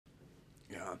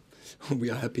we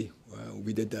are happy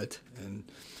we did that. And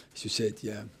as you said,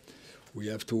 yeah, we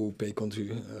have to pay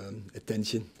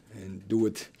attention and do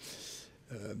it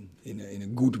in a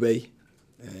good way.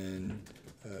 And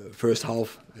first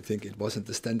half, I think it wasn't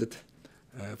the standard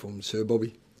from Sir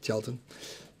Bobby Charlton,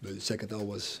 but the second half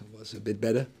was a bit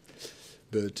better.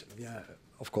 But yeah,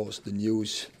 of course, the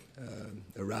news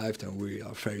arrived, and we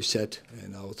are very sad,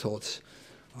 and our thoughts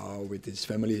are with his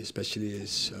family, especially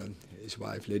his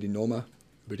wife, Lady Norma,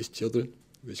 with his children,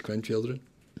 with his grandchildren.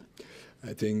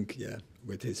 I think, yeah,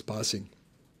 with his passing,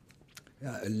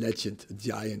 a legend, a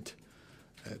giant,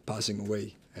 passing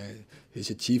away. His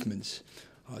achievements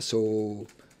are so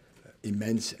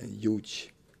immense and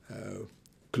huge,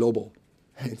 global.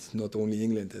 It's not only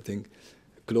England, I think,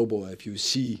 global. If you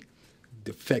see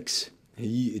the facts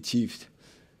he achieved,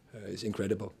 it's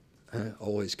incredible.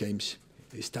 All his games,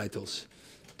 his titles,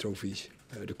 trophies,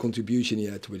 the contribution he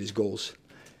had with his goals.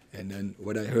 And then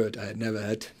what I heard, I had never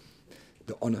had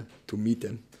the honor to meet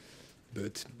him,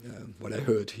 but what I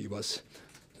heard, he was,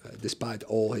 despite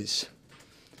all his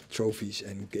trophies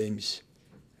and games,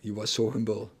 he was so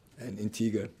humble and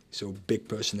integer, so big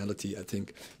personality. I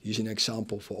think he's an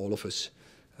example for all of us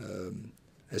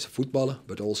as a footballer,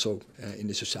 but also in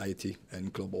the society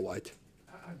and global wide.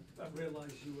 I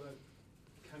realised you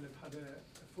kind of had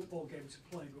a football game to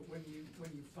play, but when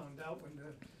you found out,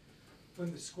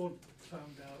 when the squad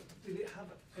found out, did it have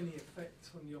any effect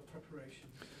on your preparation?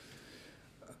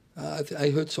 I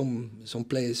heard some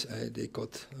players, they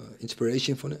got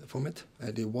inspiration from it.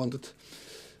 They wanted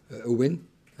a win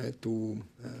to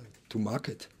mark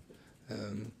it.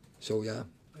 So yeah,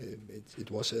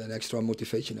 it was an extra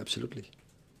motivation, absolutely.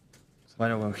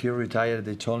 When he retired,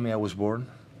 they told me I was born.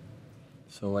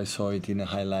 So I saw it in the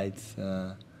highlights.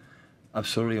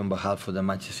 Absolutely on behalf of the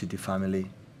Manchester City family,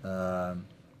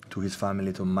 to his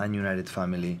family, to Man United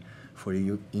family, for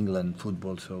England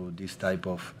football. So this type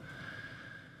of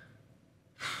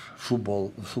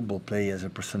football players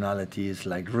and personalities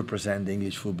like represent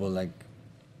English football like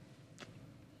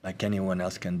anyone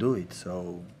else can do it.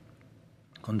 So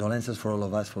condolences for all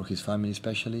of us, for his family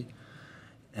especially,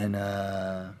 and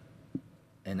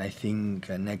I think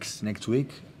next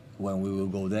week when we will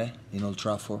go there in Old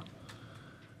Trafford,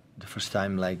 the first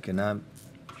time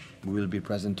we will be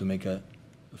present to make a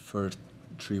first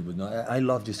tribute. No, I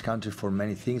love this country for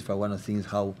many things, but one of the things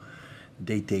how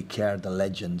they take care of the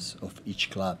legends of each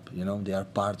club. You know, they are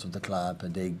parts of the club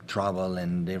and they travel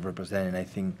and they represent. And I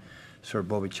think Sir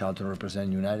Bobby Charlton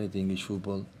represents United English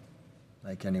football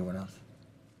like anyone else.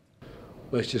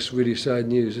 Well, it's just really sad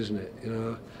news, isn't it? You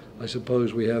know, I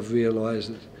suppose we have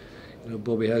realised that, you know,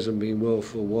 Bobby hasn't been well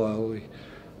for a while.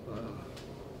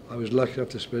 I was lucky enough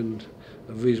to spend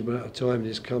a reasonable amount of time in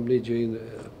his company during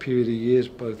a period of years,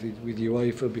 both with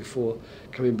UEFA before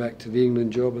coming back to the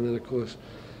England job, and then of course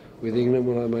with England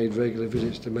when I made regular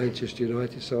visits to Manchester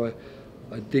United. So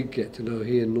I did get to know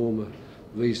he and Norma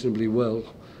reasonably well.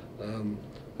 And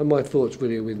my thoughts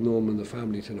really are with Norma and the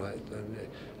family tonight. And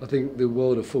I think the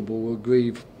world of football will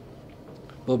grieve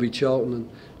Bobby Charlton and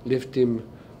lift him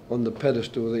on the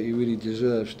pedestal that he really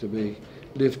deserves to be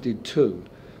lifted to.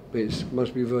 But it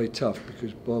must be very tough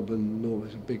because Bob and Norma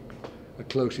is a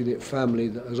closely knit family,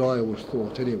 that, as I always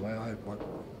thought anyway.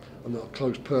 I'm not a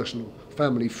close personal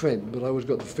family friend, but I always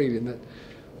got the feeling that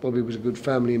Bobby was a good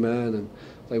family man and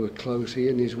they were close, he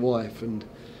and his wife. And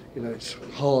you know, it's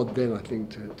hard then, I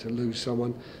think, to lose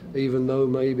someone, even though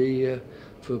maybe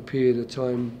for a period of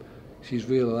time she's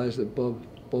realised that Bob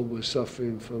was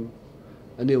suffering from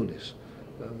an illness.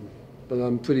 But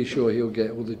I'm pretty sure he'll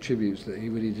get all the tributes that he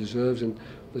really deserves, and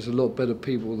there's a lot better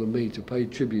people than me to pay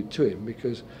tribute to him,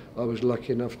 because I was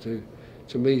lucky enough to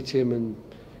meet him and,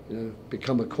 you know,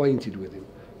 become acquainted with him.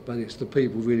 But it's the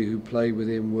people really who played with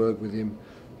him, worked with him,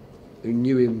 who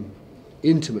knew him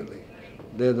intimately.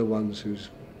 They're the ones whose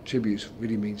tributes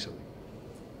really mean something.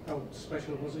 How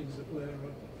special was he as a player?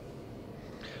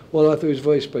 Well, I thought he was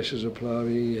very special as a player.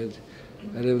 He had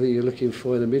everything you're looking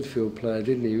for in a midfield player,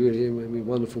 didn't he? Really, I mean,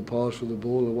 wonderful pass with the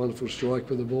ball, a wonderful strike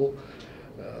with the ball.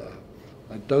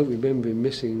 I don't remember him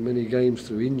missing many games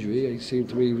through injury. It seemed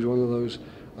to me he was one of those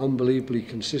unbelievably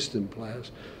consistent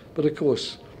players. But of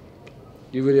course,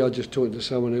 you really are just talking to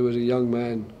someone who, as a young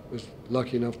man, was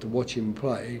lucky enough to watch him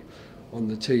play on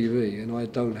the TV, and I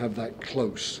don't have that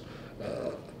close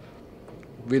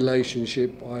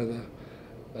relationship either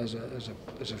as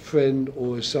a friend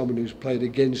or as someone who's played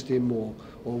against him or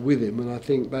with him. And I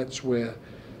think that's where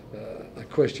a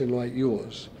question like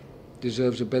yours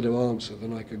deserves a better answer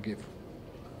than I could give.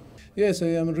 Yes, I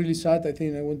am really sad. I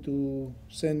think I want to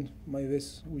send my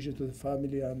best wishes to the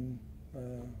family, and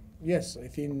yes, I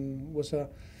think it was a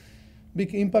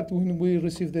big impact when we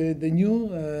received the news.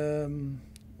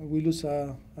 We lose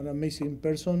an amazing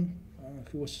person.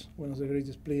 He was one of the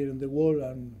greatest players in the world,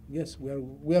 and yes, we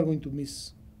are going to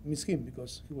miss him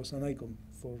because he was an icon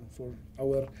for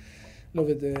our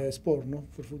loved sport, no,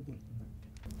 for football.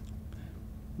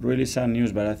 Really sad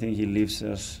news, but I think he leaves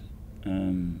us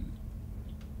in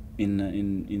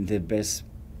the best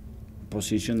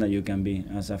position that you can be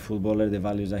as a footballer. The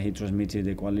values that he transmitted,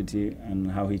 the quality,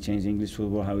 and how he changed English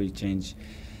football, how he changed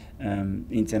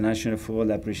international football,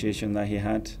 the appreciation that he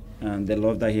had, and the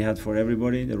love that he had for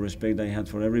everybody, the respect that he had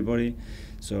for everybody.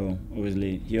 So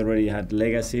obviously he already had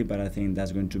legacy, but I think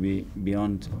that's going to be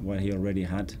beyond what he already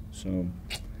had. So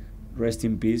rest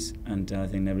in peace, and I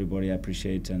think everybody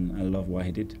appreciates and I love what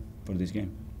he did for this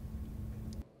game.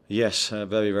 Yes,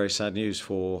 very, very sad news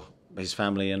for his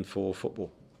family and for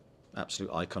football.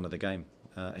 Absolute icon of the game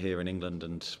here in England,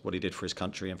 and what he did for his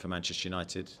country and for Manchester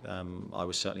United. I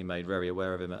was certainly made very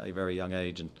aware of him at a very young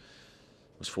age and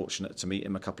was fortunate to meet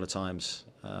him a couple of times.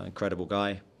 Incredible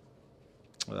guy.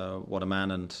 What a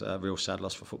man, and a real sad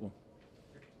loss for football.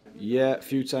 Yeah, a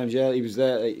few times, yeah. He was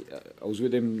there. I was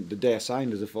with him the day I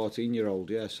signed as a 14-year-old,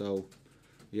 yeah. So,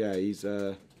 yeah, he's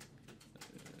a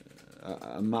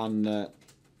man that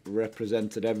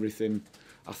represented everything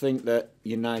I think that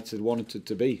United wanted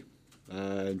to be,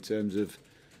 in terms of,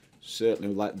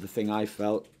 certainly like the thing I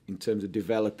felt, in terms of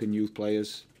developing youth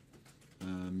players,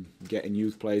 getting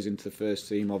youth players into the first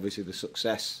team, obviously the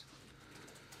success.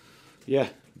 Yeah,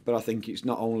 but I think it's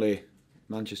not only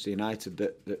Manchester United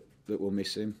that will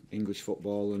miss him, English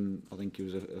football, and I think he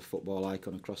was a football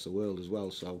icon across the world as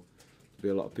well. So there'll be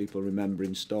a lot of people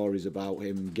remembering stories about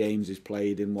him, games he's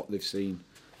played in, what they've seen,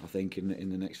 I think, in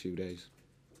the next few days.